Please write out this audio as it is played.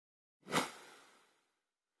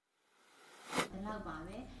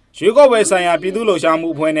ရွေးကောက်ပွဲဆိုင်ရာပြည်သူ့လှုပ်ရှားမှု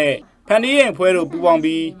အဖွဲ့နဲ့ဖန်တီးရင်အဖွဲ့တို့ပူးပေါင်း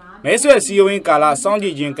ပြီးမဲဆွယ်စည်းရုံးရေးကာလစောင့်ကြ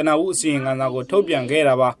ည့်ခြင်းကနဦးအစီရင်ခံစာကိုထုတ်ပြန်ခဲ့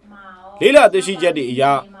တာပါလေးလာသိရှိချက်တွေအရ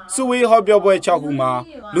စုဝေးဟောပြောပွဲ6ခုမှာ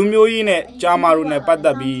လူမျိုးရေးနဲ့ကြားမာတို့နဲ့ပတ်သ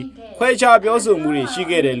က်ပြီးခွဲခြားပြောဆိုမှုတွေရှိ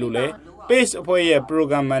ခဲ့တယ်လို့လည်း Pace အဖွဲ့ရဲ့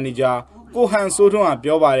Program Manager ကိုဟန်ဆိုးထွန်းက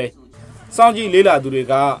ပြောပါတယ်စောင့်ကြည့်လေးလာသူတွေ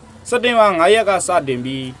ကစက်တင်ဘာ9ရက်ကစတင်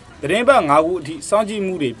ပြီးသတင်းပတ်5ခုအထိစောင့်ကြည့်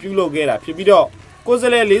မှုတွေပြုလုပ်ခဲ့တာဖြစ်ပြီးတော့ကိုယ်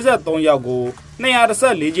စားလှယ်43ယောက်ကို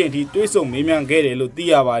214ကြိမ်အထိတွေးဆုံမေးမြန်းခဲ့တယ်လို့သိ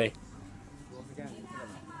ရပါတယ်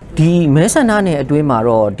ဒီမဲဆန္ဒနယ်အတွင်းမှာ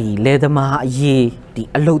တော့ဒီလေသမားအရေးဒီ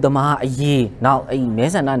အလုတ်သမားအရေးနောက်အဲ့မဲ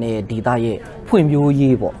ဆန္ဒနယ်ဒေသရဲ့ဖွံ့ဖြိုး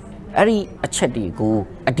ရေးပေါ့အဲ့ဒီအချက်တွေကို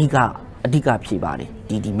အဓိကဖြေပါတယ်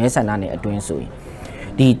ဒီမဲဆန္ဒနယ်အတွင်းဆိုရင်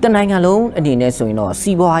ဒီတနိုင်ငံလုံးအနေနဲ့ဆိုရင်တော့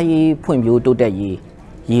စီးပွားရေးဖွံ့ဖြိုးတိုးတက်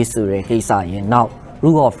ရေးဆိုတဲ့ကိစ္စရင်နောက်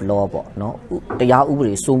rule of law ပေါ့နော်တရားဥပ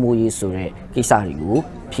ဒေစိုးမိုးရေးဆိုတဲ့ကိစ္စတွေကို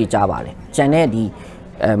ဖြေကြားပါတယ်။ကျန်တဲ့ဒီ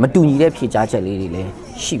မတူညီတဲ့ဖြေကြားချက်လေးတွေလည်း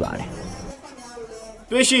ရှိပါတယ်။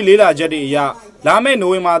တွေ့ရှိလေးလာချက်တွေအရလာမယ့်နို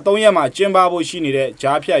ဝင်ဘာ3ရက်မှာကျင်းပဖို့ရှိနေတဲ့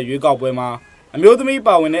ဂျားဖြတ်ရွေးကောက်ပွဲမှာအမျိုးသမီး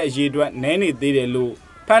ပါဝင်တဲ့အရေးအတွက်နည်းနေသေးတယ်လို့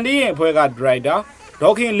ဖန်တီးရင်အဖွဲ့ကဒရိုက်တာ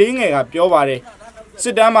ဒေါခင်လေးငယ်ကပြောပါတယ်။စ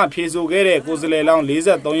စ်တမ်းမှာဖြေဆိုခဲ့တဲ့ကိုယ်စားလှယ်လောင်း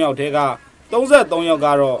43ယောက်ထဲက33ယောက်က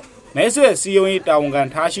တော့မဲဆွယ်စည်းရုံးရေးတာဝန်ခံ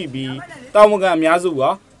ထားရှိပြီးတာဝန်ခံအများစုက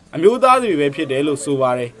အမျိုးသားတွေပဲဖြစ်တယ်လို့ဆို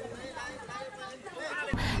ပါတယ်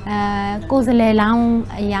ကိုယ်စားလှယ်လောင်း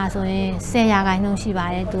အရာဆိုရင်10ရာခိုင်နှုန်းရှိပါ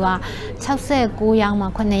တယ်သူက69ယောက်မှ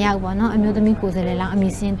9ယောက်ပေါ့နော်အမျိုးသမီးကိုယ်စားလှယ်လောင်းအမ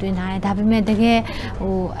ည်စင်းတွင်ထားတယ်ဒါပေမဲ့တကယ်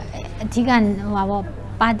အဓိကပေါ့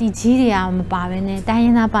ပါတီကြီးတွေကမပါဘဲနဲ့တိုင်းရ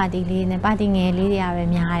င်းသားပါတီလေးနဲ့ပါတီငယ်လေးတွေကပဲ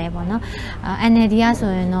များတယ်ပေါ့နော် NLD က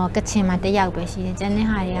ဆိုရင်တော့ကချင်မှာ1ယောက်ပဲရှိတယ်ကျန်တဲ့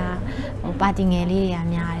ဟာတွေကပါတီငယ်လေးတွေက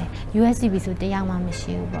များတယ် USCB ဆို1ယောက်မှမ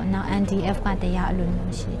ရှိဘူးပေါ့နောက် NDF က1ယောက်အလို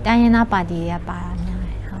မျိုးရှိတယ်တိုင်းရင်းသားပါတီတွေကပါတာများတ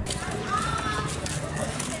ယ်ဟုတ်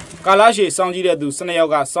ကာလာရှေစောင့်ကြည့်တဲ့သူ12ယော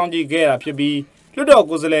က်ကစောင့်ကြည့်ခဲ့တာဖြစ်ပြီးလွှတ်တော်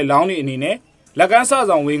ကိုယ်စားလှယ်လောင်းတွေအနေနဲ့လက်ကမ်းစ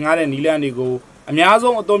ဆောင်ဝေငားတဲ့နီလန်းတွေကိုအများ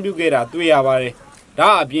ဆုံးအသုံးပြုခဲ့တာတွေ့ရပါတယ်ဒါ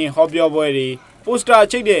အပြင်ဟောပြောပွဲတွေပိုစတာ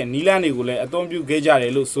ချိတ်တဲ့နီလန်းတွေကိုလည်းအသုံးပြုခဲ့ကြတ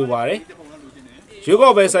ယ်လို့ဆိုပါတယ်။ရွေးကော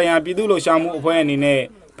က်ပွဲဆိုင်ရာပြည်သူ့လှုပ်ရှားမှုအဖွဲ့အနေနဲ့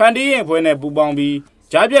ဖန်တီးရင်အဖွဲ့နဲ့ပူးပေါင်းပြီး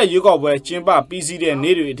ကြားပြတ်ရွေးကောက်ပွဲကျင်းပပြီးစီးတဲ့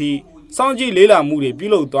နေ့တွေအထိစောင့်ကြည့်လေးလာမှုတွေပြု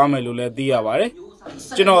လုပ်သွားမယ်လို့လည်းသိရပါတယ်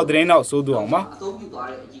။ကျွန်တော်သတင်းတော့စိုးသူအောင်ပါ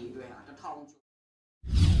။